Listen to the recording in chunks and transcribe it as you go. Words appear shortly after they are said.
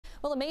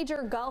Well, a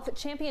major golf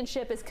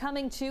championship is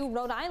coming to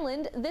Rhode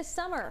Island this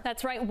summer.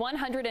 That's right.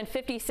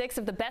 156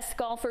 of the best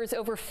golfers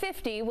over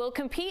 50 will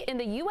compete in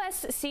the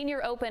U.S.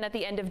 Senior Open at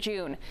the end of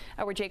June.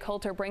 Our Jake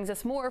Holter brings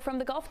us more from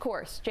the golf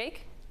course.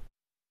 Jake?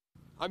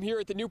 I'm here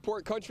at the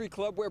Newport Country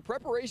Club where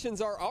preparations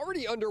are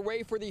already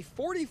underway for the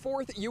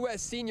 44th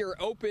U.S. Senior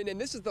Open,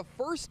 and this is the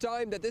first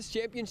time that this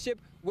championship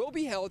will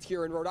be held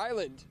here in Rhode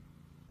Island.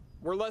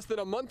 We're less than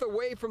a month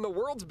away from the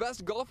world's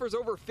best golfers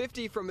over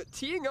 50 from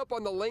teeing up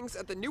on the links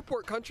at the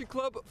Newport Country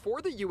Club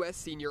for the U.S.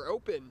 Senior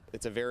Open.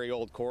 It's a very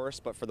old course,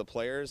 but for the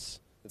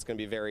players, it's going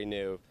to be very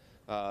new.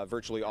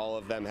 Virtually all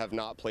of them have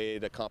not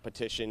played a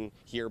competition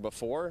here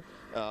before,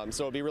 so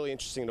it'll be really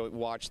interesting to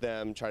watch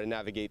them try to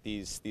navigate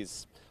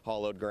these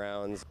hollowed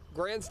grounds.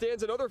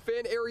 Grandstands and other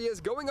fan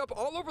areas going up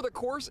all over the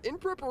course in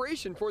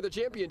preparation for the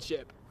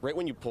championship. Right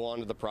when you pull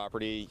onto the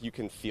property, you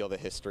can feel the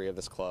history of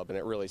this club, and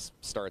it really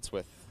starts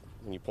with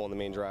when you pull in the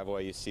main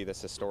driveway. You see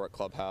this historic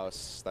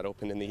clubhouse that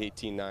opened in the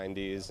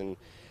 1890s, and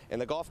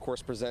the golf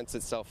course presents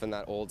itself in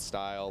that old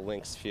style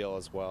links feel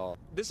as well.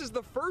 This is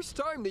the first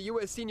time the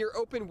U.S. Senior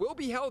Open will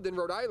be held in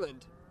Rhode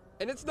Island,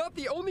 and it's not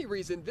the only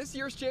reason this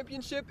year's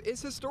championship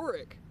is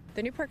historic.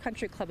 The Newport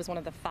Country Club is one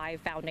of the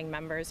 5 founding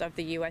members of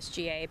the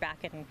USGA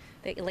back in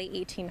the late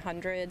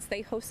 1800s.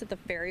 They hosted the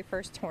very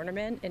first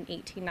tournament in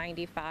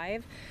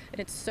 1895,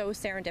 and it's so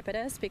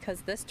serendipitous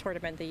because this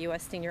tournament, the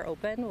US Senior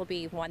Open, will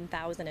be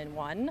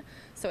 1001.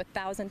 So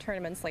 1,000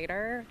 tournaments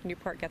later,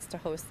 Newport gets to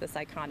host this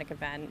iconic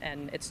event,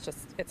 and it's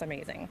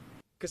amazing.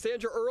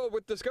 Cassandra Earle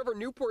with Discover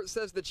Newport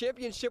says the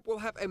championship will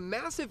have a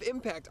massive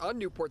impact on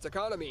Newport's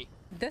economy.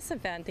 This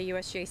event, the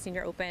USGA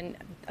Senior Open,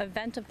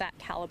 event of that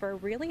caliber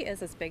really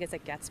is as big as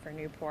it gets for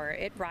Newport.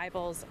 It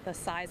rivals the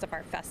size of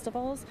our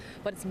festivals,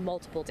 but it's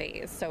multiple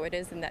days. So it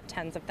is in that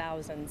tens of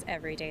thousands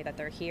every day that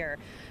they're here.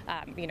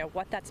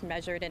 What that's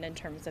measured in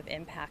terms of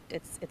impact,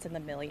 it's in the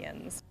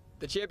millions.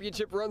 The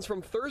championship runs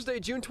from Thursday,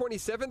 June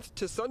 27th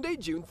to Sunday,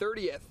 June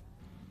 30th.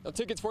 Now,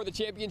 tickets for the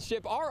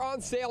championship are on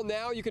sale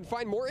now. You can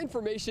find more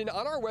information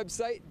on our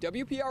website,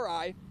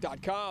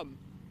 WPRI.com.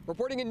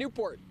 Reporting in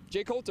Newport,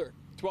 Jake Holter,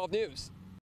 12 News.